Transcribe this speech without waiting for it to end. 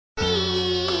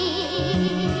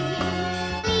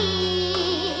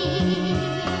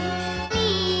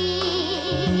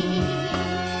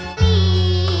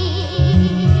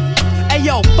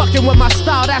Yo, fucking with my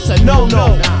style, that's a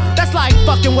no-no. That's like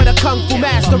fucking with a kung fu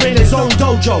master in his own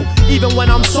dojo. Even when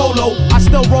I'm solo, I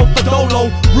still roll for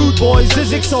Dolo. Rude boys,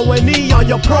 Zizix, O&E on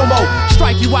your promo.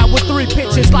 Strike you out with 3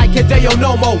 pitches like Hideo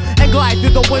Nomo, and glide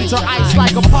through the winter ice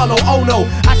like Apollo Ono.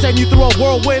 I send you through a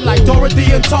whirlwind like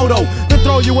Dorothy and Toto, then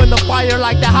throw you in the fire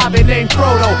like the hobbit named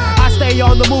Frodo. I stay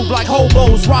on the move like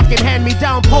hobos, rockin'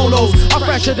 hand-me-down polos. I'm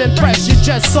fresher than fresh, it's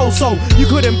just so-so. You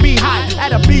couldn't be hot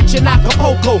at a beach in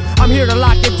Acapulco. I'm here to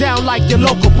lock it down like your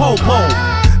local po-po.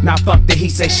 Now fuck the he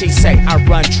say, she say. I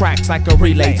run tracks like a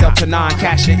relay. Delta 9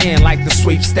 cashing in like the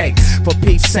sweepstakes. For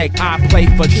Pete's sake, I play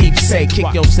for keepsake.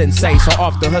 Kick your sensei, so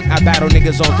off the hook I battle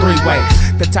niggas on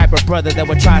 3-way. The type of brother that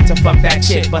would try to fuck that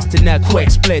chick, bust a nut quick,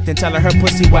 split, and tell her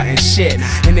pussy wasn't shit.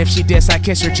 And if she diss, I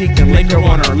kiss her cheek and lick her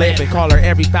on her lip, and call her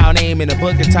every foul name in the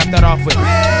book and top that off with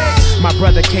my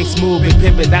brother Case move and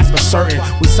pimpin', that's for certain.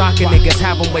 We sockin' niggas,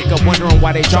 have them wake up wondering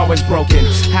why they jaw is broken.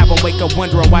 Have them wake up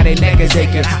wondering why they neck is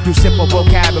aching. Do simple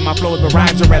vocab and my flows, but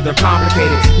rhymes are rather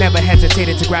complicated. Never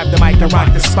hesitated to grab the mic and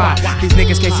rock the spot. These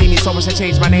niggas can't see me, so much I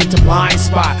changed my name to Blind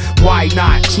Spot. Why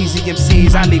not? Cheesy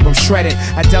MCs, I leave them shredded.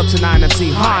 At Delta 9 MC,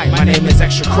 hi, my name is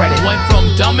Extra Credit. Went from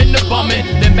dumbin' to bummin',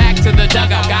 then back to the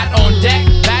dugout. Got on deck,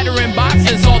 battering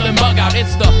boxes, all them bug out.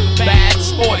 It's the bad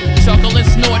sport, chuckle and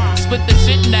snort. Split the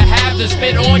shit in the halves and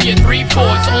spit on your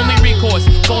 3/4. Only recourse,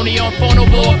 phony on phono,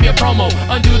 blow up your promo.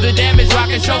 Undo the damage,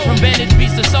 rockin' shows from Venice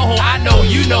Beach to Soho. I know,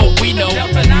 you know, we know.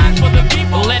 Delta 9's for the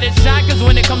people. Let it shine, cause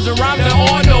when it comes to rhymes, they're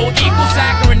all no equal.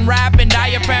 Saccharine rap and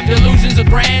diaphragm delusions of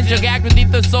grandeur. Gag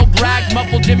beneath the soap rags,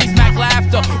 muffled Jimmy smack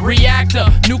laughter. Reactor,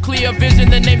 nuclear vision,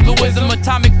 the name's Louism,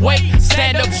 atomic weight.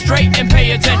 Stand up straight and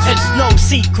pay attention. It's no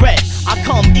secret, I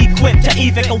come equipped to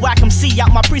evict a whack MC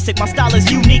out my precinct. My style is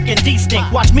unique and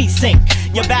distinct. Watch me sink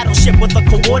your battleship with the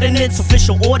coordinates,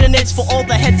 official ordinates for all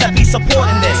the heads that be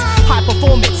supporting this. High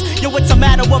performance, yo, it's a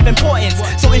matter of importance.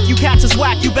 So if you catch us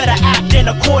whack, you better act in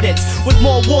accordance with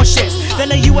more warships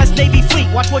than a US Navy fleet.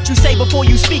 Watch what you say before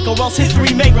you speak, or else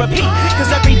history may repeat.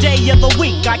 Cause every day of the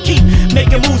week I keep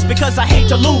making moves because I hate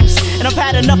to lose, and I've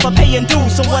had enough of paying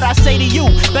dues. So what I say to you,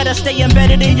 better stay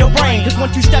embedded in your brain, cause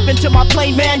once you step into my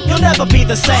plane, man, you'll never be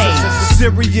the same.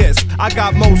 Serious, I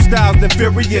got more styles than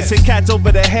furious. Hit cats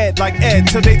over the head like Ed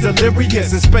till they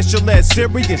delirious. And special ed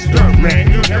serious,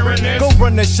 man, you hearing this? Go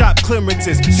run the shop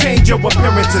clearances, change your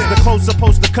appearances. The clothes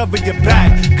supposed to cover your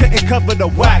back, couldn't cover the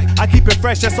whack. I keep it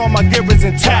fresh, that's all my gear is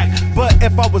intact. But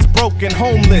if I was broken,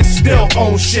 homeless, still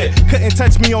own shit. Couldn't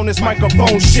touch me on this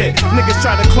microphone shit. Niggas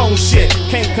try to clone shit,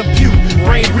 can't compute,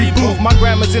 brain reboot. My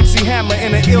grandma's MC Hammer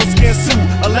in an ill skin suit,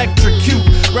 electrocute.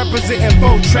 Representing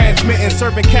both, transmitting,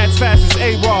 serving cats fast as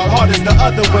A-Rod, hard as the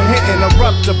other one, hitting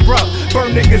abrupt,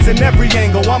 burn niggas in every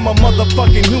angle. I'm a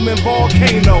motherfucking human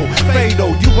volcano,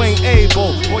 fatal, you ain't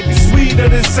able, boy you sweeter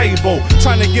than sable.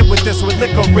 Trying to get with this with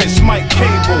licorice, Mike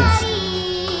Cables.